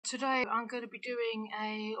Today I'm going to be doing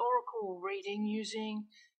a oracle reading using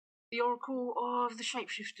the Oracle of the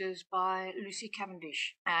Shapeshifters by Lucy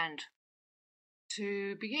Cavendish. And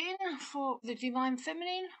to begin, for the Divine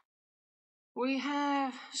Feminine, we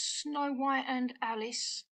have Snow White and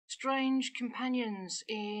Alice, strange companions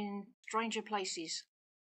in stranger places.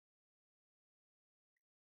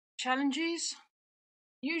 Challenges: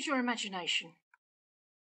 use your imagination.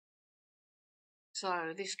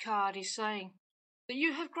 So this card is saying that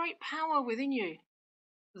you have great power within you,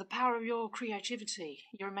 the power of your creativity,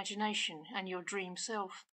 your imagination, and your dream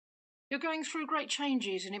self. You're going through great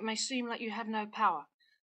changes and it may seem like you have no power,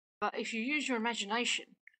 but if you use your imagination,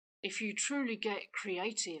 if you truly get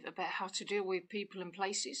creative about how to deal with people and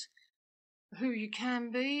places, who you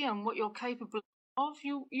can be and what you're capable of,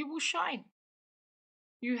 you will shine.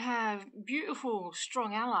 You have beautiful,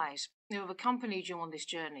 strong allies who have accompanied you on this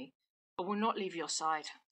journey but will not leave your side.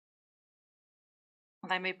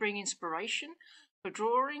 They may bring inspiration for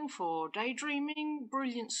drawing, for daydreaming,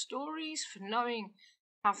 brilliant stories, for knowing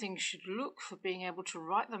how things should look, for being able to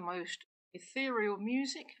write the most ethereal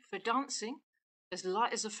music, for dancing as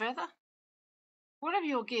light as a feather. Whatever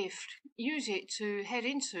your gift, use it to head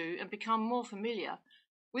into and become more familiar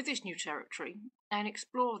with this new territory and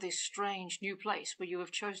explore this strange new place where you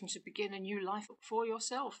have chosen to begin a new life for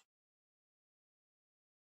yourself.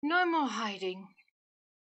 No more hiding.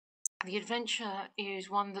 The adventure is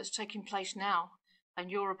one that's taking place now, and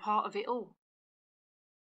you're a part of it all.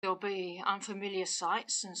 There'll be unfamiliar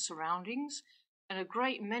sights and surroundings, and a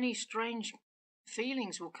great many strange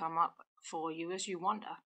feelings will come up for you as you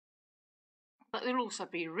wander. But there'll also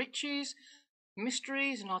be riches,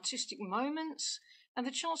 mysteries, and artistic moments, and the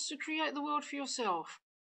chance to create the world for yourself,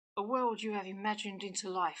 a world you have imagined into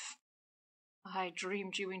life. I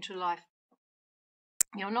dreamed you into life.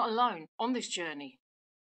 You're not alone on this journey.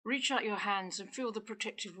 Reach out your hands and feel the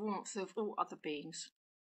protective warmth of all other beings.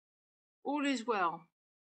 All is well.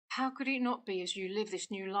 How could it not be as you live this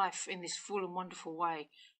new life in this full and wonderful way,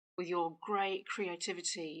 with your great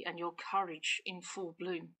creativity and your courage in full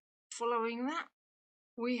bloom? Following that,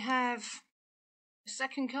 we have the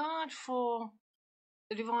second card for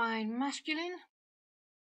the Divine Masculine,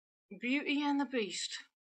 Beauty and the Beast.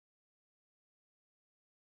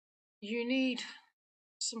 You need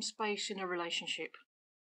some space in a relationship.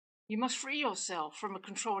 You must free yourself from a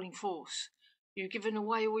controlling force. You've given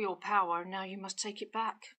away all your power, and now you must take it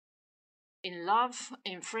back. In love,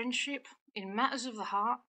 in friendship, in matters of the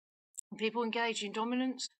heart, people engage in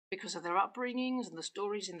dominance because of their upbringings and the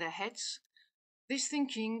stories in their heads. This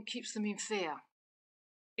thinking keeps them in fear.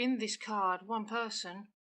 In this card, one person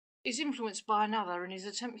is influenced by another and is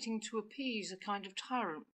attempting to appease a kind of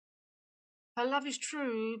tyrant. Her love is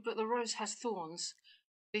true, but the rose has thorns.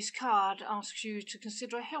 This card asks you to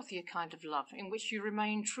consider a healthier kind of love in which you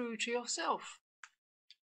remain true to yourself.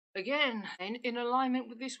 Again, in alignment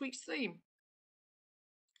with this week's theme.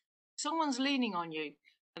 Someone's leaning on you,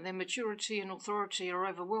 and their maturity and authority are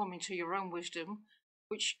overwhelming to your own wisdom,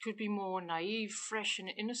 which could be more naive, fresh, and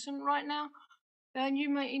innocent right now, then you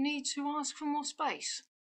may need to ask for more space.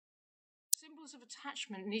 Symbols of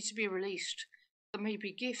attachment need to be released. There may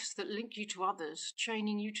be gifts that link you to others,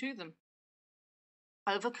 chaining you to them.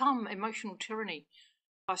 Overcome emotional tyranny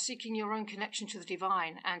by seeking your own connection to the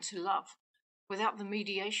divine and to love, without the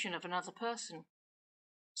mediation of another person.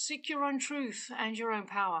 Seek your own truth and your own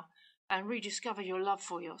power, and rediscover your love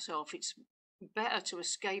for yourself. It's better to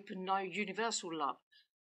escape and know universal love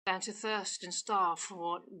than to thirst and starve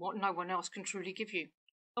for what no one else can truly give you.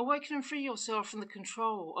 Awaken and free yourself from the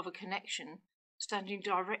control of a connection standing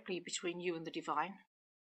directly between you and the divine.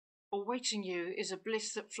 Awaiting you is a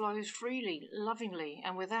bliss that flows freely, lovingly,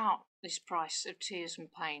 and without this price of tears and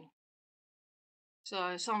pain.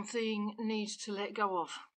 So something needs to let go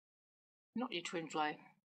of. Not your twin flame.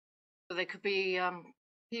 But there could be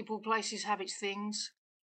people, places, habits, things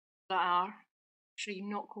that are actually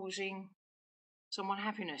not causing someone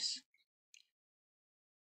happiness.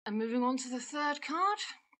 And moving on to the third card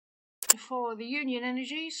for the union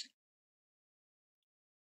energies.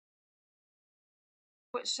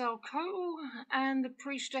 Quetzalcoatl and the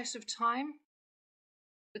Priestess of Time.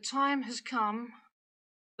 The time has come.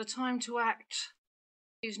 The time to act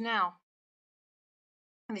is now.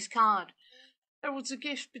 And this card heralds a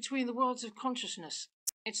gift between the worlds of consciousness.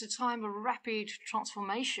 It's a time of rapid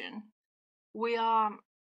transformation. We are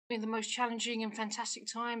in the most challenging and fantastic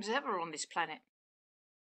times ever on this planet.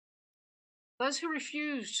 Those who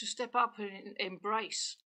refuse to step up and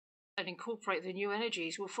embrace and incorporate the new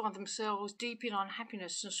energies will find themselves deep in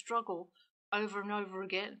unhappiness and struggle over and over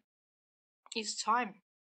again. It's time.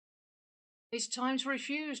 It's time to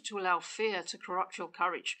refuse to allow fear to corrupt your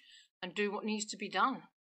courage and do what needs to be done.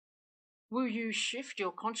 Will you shift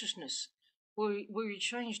your consciousness? Will you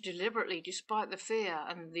change deliberately despite the fear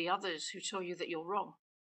and the others who tell you that you're wrong?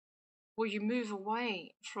 Will you move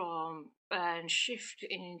away from and shift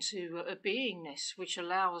into a beingness which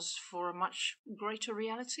allows for a much greater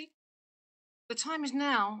reality? The time is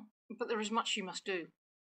now, but there is much you must do.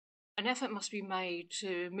 An effort must be made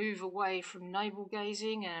to move away from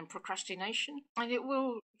navel-gazing and procrastination, and it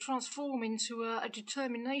will transform into a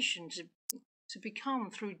determination to become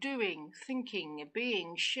through doing, thinking,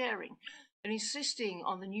 being, sharing, and insisting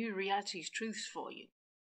on the new reality's truths for you.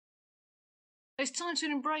 It's time to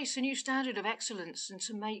embrace a new standard of excellence and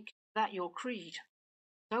to make that your creed.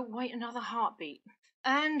 Don't wait another heartbeat.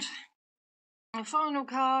 And a final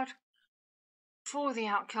card for the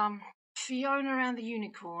outcome, Fiona and the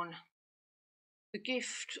Unicorn, the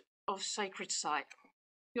gift of sacred sight.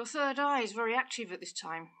 Your third eye is very active at this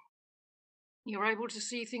time. You're able to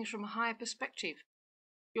see things from a higher perspective.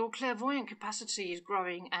 Your clairvoyant capacity is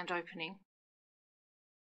growing and opening.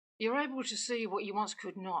 You're able to see what you once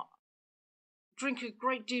could not. Drink a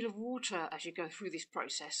great deal of water as you go through this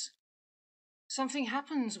process. Something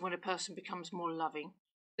happens when a person becomes more loving.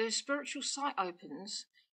 Their spiritual sight opens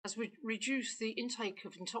as we reduce the intake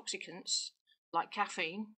of intoxicants like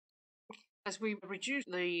caffeine, as we reduce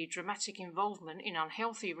the dramatic involvement in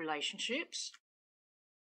unhealthy relationships.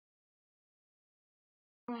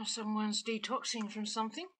 Someone's detoxing from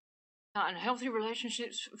something. Unhealthy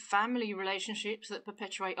relationships, family relationships that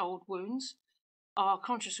perpetuate old wounds. Our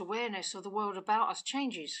conscious awareness of the world about us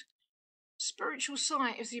changes. Spiritual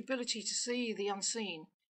sight is the ability to see the unseen.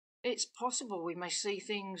 It's possible we may see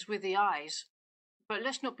things with the eyes, but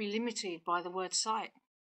let's not be limited by the word sight.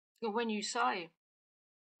 When you say,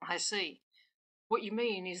 I see, what you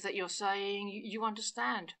mean is that you're saying you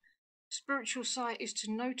understand. Spiritual sight is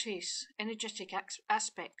to notice energetic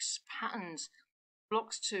aspects, patterns,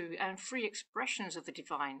 blocks to, and free expressions of the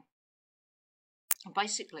divine.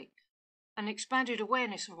 Basically, an expanded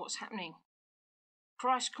awareness of what's happening.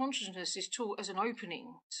 Christ consciousness is taught as an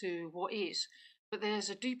opening to what is, but there's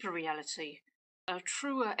a deeper reality, a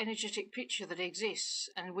truer energetic picture that exists,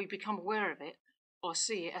 and we become aware of it or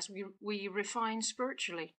see it as we refine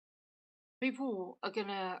spiritually. People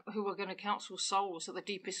who are gonna counsel souls at the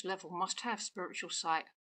deepest level must have spiritual sight.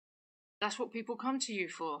 That's what people come to you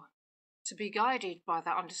for, to be guided by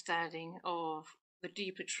that understanding of the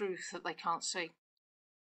deeper truth that they can't see.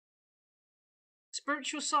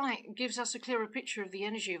 Spiritual sight gives us a clearer picture of the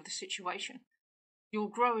energy of the situation. You'll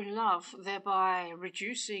grow in love, thereby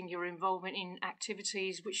reducing your involvement in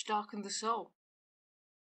activities which darken the soul.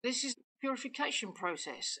 This is a purification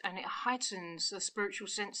process, and it heightens the spiritual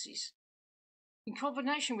senses. In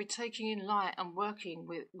combination with taking in light and working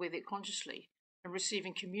with it consciously and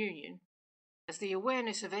receiving communion, as the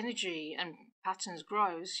awareness of energy and patterns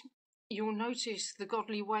grows, you'll notice the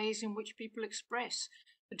godly ways in which people express.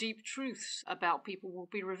 The deep truths about people will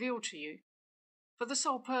be revealed to you for the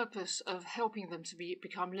sole purpose of helping them to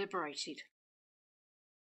become liberated.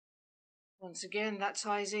 Once again, that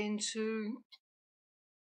ties into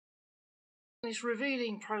this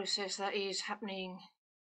revealing process that is happening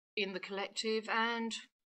in the collective and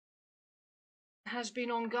has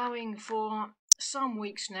been ongoing for some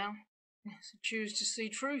weeks now. So choose to see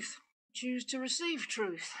truth, choose to receive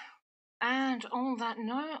truth. And on that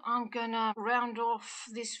note, I'm gonna round off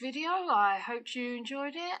this video. I hope you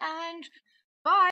enjoyed it, and bye!